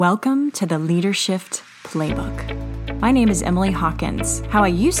Welcome to the Leadership Playbook. My name is Emily Hawkins. How I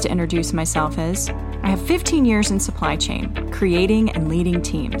used to introduce myself is, I have 15 years in supply chain, creating and leading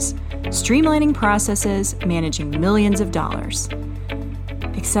teams, streamlining processes, managing millions of dollars.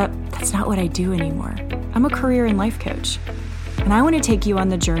 Except that's not what I do anymore. I'm a career and life coach. And I want to take you on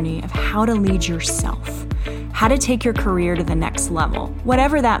the journey of how to lead yourself, how to take your career to the next level,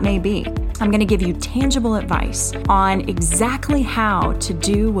 whatever that may be. I'm going to give you tangible advice on exactly how to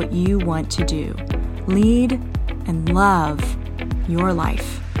do what you want to do. Lead and love your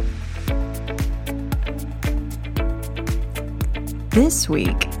life. This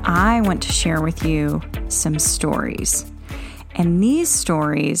week, I want to share with you some stories. And these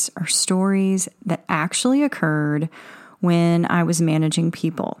stories are stories that actually occurred when I was managing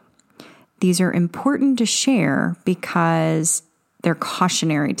people. These are important to share because they're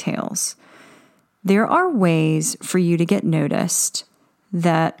cautionary tales. There are ways for you to get noticed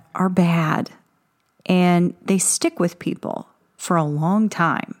that are bad, and they stick with people for a long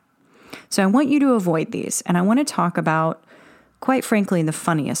time. So I want you to avoid these, and I want to talk about, quite frankly, the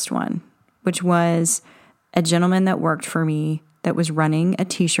funniest one, which was a gentleman that worked for me that was running a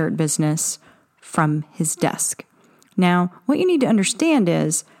t-shirt business from his desk. Now, what you need to understand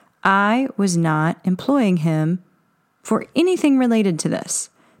is I was not employing him for anything related to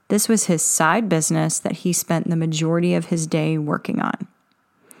this. This was his side business that he spent the majority of his day working on.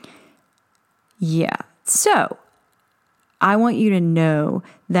 Yeah, so I want you to know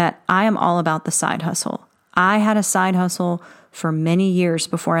that I am all about the side hustle. I had a side hustle for many years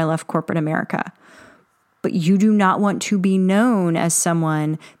before I left corporate America. But you do not want to be known as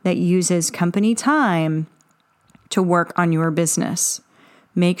someone that uses company time to work on your business.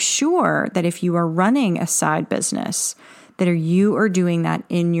 Make sure that if you are running a side business, that you are doing that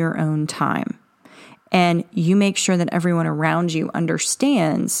in your own time. And you make sure that everyone around you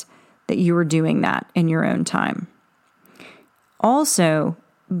understands that you are doing that in your own time. Also,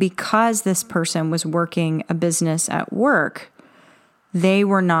 because this person was working a business at work, they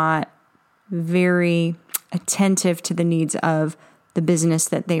were not very attentive to the needs of the business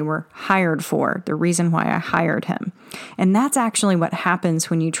that they were hired for, the reason why I hired him. And that's actually what happens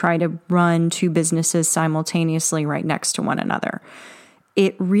when you try to run two businesses simultaneously right next to one another.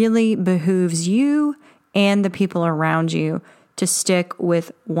 It really behooves you and the people around you to stick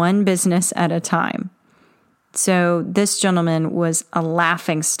with one business at a time. So this gentleman was a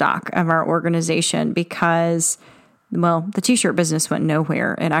laughingstock of our organization because, well, the t-shirt business went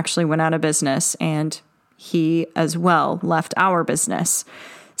nowhere. It actually went out of business, and he as well left our business.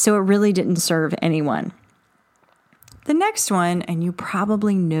 So it really didn't serve anyone. The next one, and you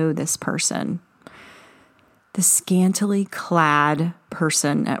probably know this person, the scantily clad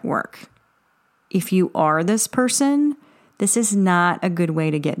person at work. If you are this person, this is not a good way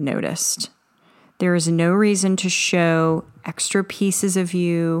to get noticed. There is no reason to show extra pieces of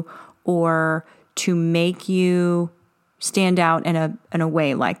you or to make you stand out in a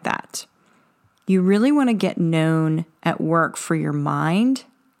way like that. You really want to get known at work for your mind,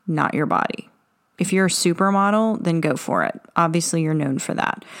 not your body. If you're a supermodel, then go for it. Obviously, you're known for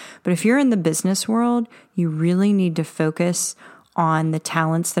that. But if you're in the business world, you really need to focus on the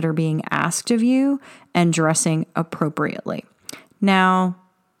talents that are being asked of you and dressing appropriately. Now,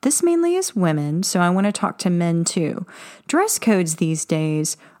 this mainly is women, so I want to talk to men too. Dress codes these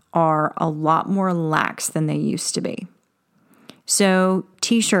days are a lot more lax than they used to be. So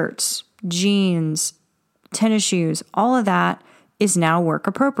t-shirts, jeans, tennis shoes, all of that is now work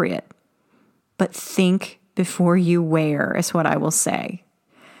appropriate. But think before you wear is what I will say.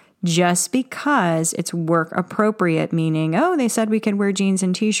 Just because it's work appropriate, meaning, oh, they said we could wear jeans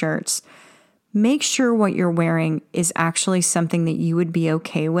and t-shirts, make sure what you're wearing is actually something that you would be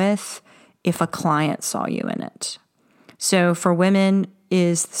okay with if a client saw you in it. So for women,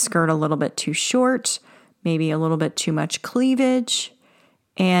 is the skirt a little bit too short, maybe a little bit too much cleavage?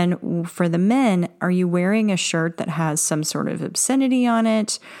 And for the men, are you wearing a shirt that has some sort of obscenity on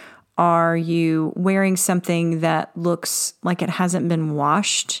it? Are you wearing something that looks like it hasn't been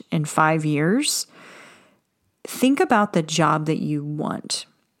washed in 5 years? Think about the job that you want.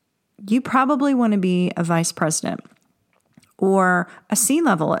 You probably want to be a vice president or a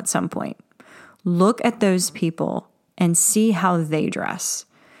C-level at some point. Look at those people and see how they dress.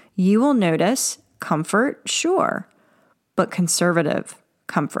 You will notice comfort, sure, but conservative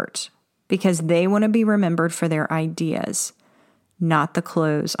comfort, because they want to be remembered for their ideas, not the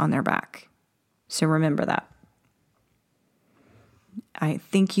clothes on their back. So remember that. I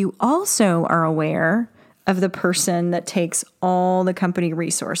think you also are aware of the person that takes all the company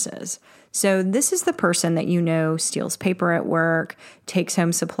resources. So this is the person that you know steals paper at work, takes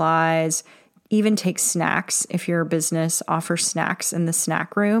home supplies, even takes snacks. If your business offers snacks in the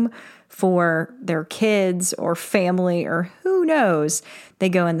snack room for their kids or family or who knows, they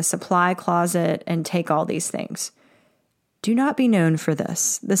go in the supply closet and take all these things. Do not be known for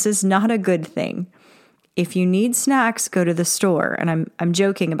this. This is not a good thing. If you need snacks, go to the store. And I'm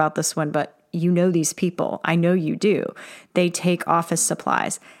joking about this one, but you know these people. I know you do. They take office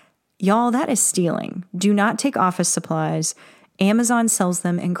supplies. Y'all, that is stealing. Do not take office supplies. Amazon sells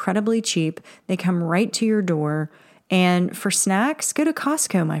them incredibly cheap. They come right to your door. And for snacks, go to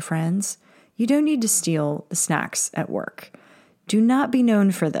Costco, my friends. You don't need to steal the snacks at work. Do not be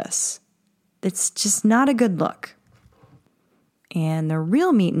known for this. It's just not a good look. And the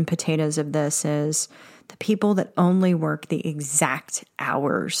real meat and potatoes of this is the people that only work the exact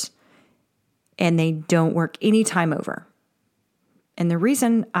hours and they don't work any time over. And the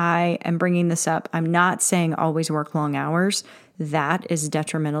reason I am bringing this up, I'm not saying always work long hours. That is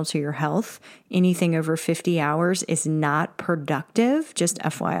detrimental to your health. Anything over 50 hours is not productive, just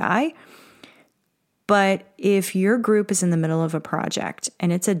FYI. But if your group is in the middle of a project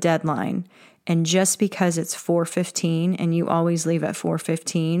and it's a deadline, and just because it's 4:15 and you always leave at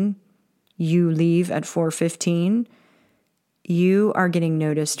 4:15, you leave at 4:15, you are getting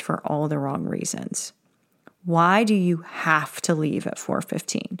noticed for all the wrong reasons. Why do you have to leave at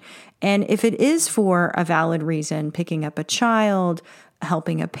 4:15? And if it is for a valid reason, picking up a child,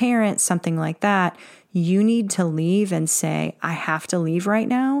 helping a parent, something like that, you need to leave and say, I have to leave right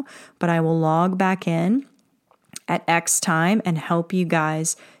now, but I will log back in at X time and help you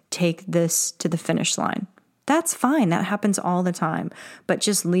guys take this to the finish line. That's fine. That happens all the time. But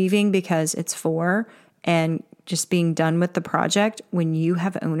just leaving because it's 4 and just being done with the project when you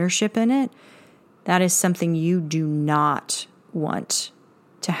have ownership in it, that is something you do not want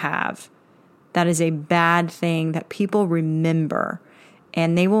to have. That is a bad thing that people remember,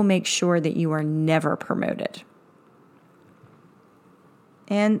 and they will make sure that you are never promoted.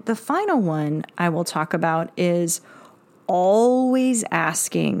 And the final one I will talk about is always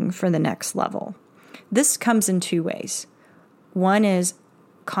asking for the next level. This comes in 2 ways. One is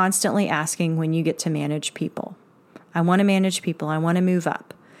constantly asking when you get to manage people. I want to manage people. I want to move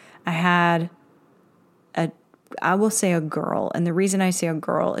up. I had I will say a girl. And the reason I say a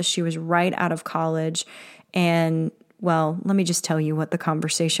girl is she was right out of college. And well, let me just tell you what the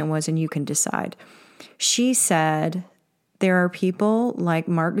conversation was and you can decide. She said, there are people like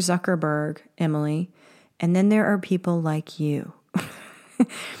Mark Zuckerberg, Emily, and then there are people like you.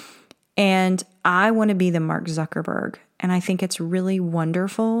 And I want to be the Mark Zuckerberg. And I think it's really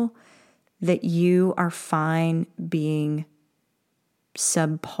wonderful that you are fine being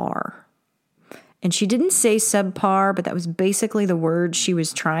subpar. And she didn't say subpar, but that was basically the word she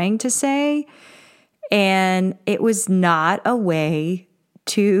was trying to say. And it was not a way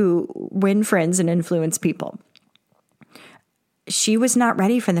to win friends and influence people. She was not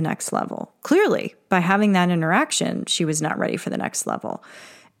ready for the next level. Clearly, by having that interaction, she was not ready for the next level.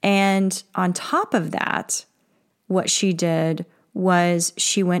 And on top of that, what she did was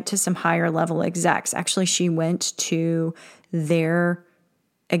she went to some higher level execs. Actually, she went to their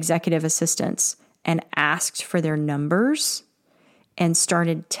executive assistants and asked for their numbers and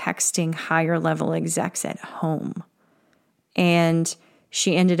started texting higher level execs at home. And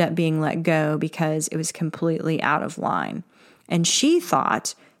she ended up being let go because it was completely out of line. And she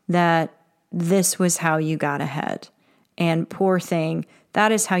thought that this was how you got ahead. And poor thing,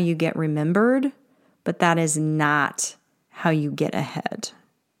 that is how you get remembered, but that is not how you get ahead.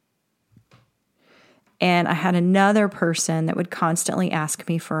 And I had another person that would constantly ask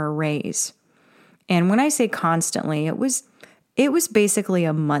me for a raise. And when I say constantly, it was basically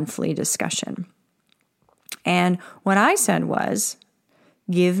a monthly discussion. And what I said was,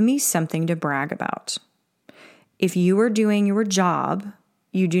 give me something to brag about. If you are doing your job,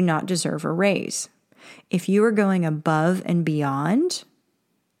 you do not deserve a raise. If you are going above and beyond,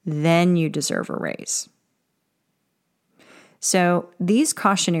 then you deserve a raise. So these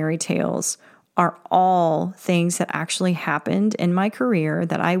cautionary tales are all things that actually happened in my career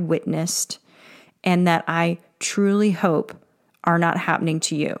that I witnessed and that I truly hope are not happening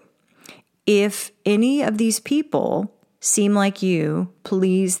to you. If any of these people seem like you,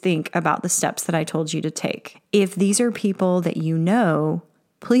 please think about the steps that I told you to take. If these are people that you know,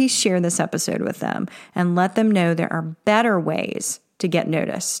 please share this episode with them and let them know there are better ways to get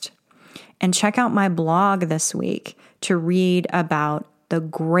noticed. And check out my blog this week to read about the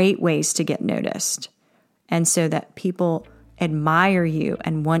great ways to get noticed, and so that people admire you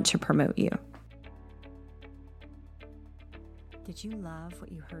and want to promote you. Did you love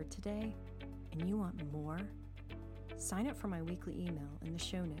what you heard today and you want more? Sign up for my weekly email in the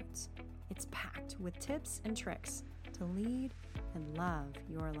show notes. It's packed with tips and tricks to lead and love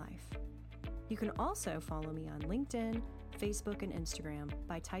your life. You can also follow me on LinkedIn, Facebook, and Instagram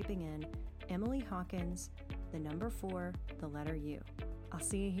by typing in Emily Hawkins, the number 4, the letter U. I'll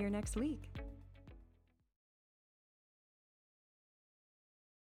see you here next week.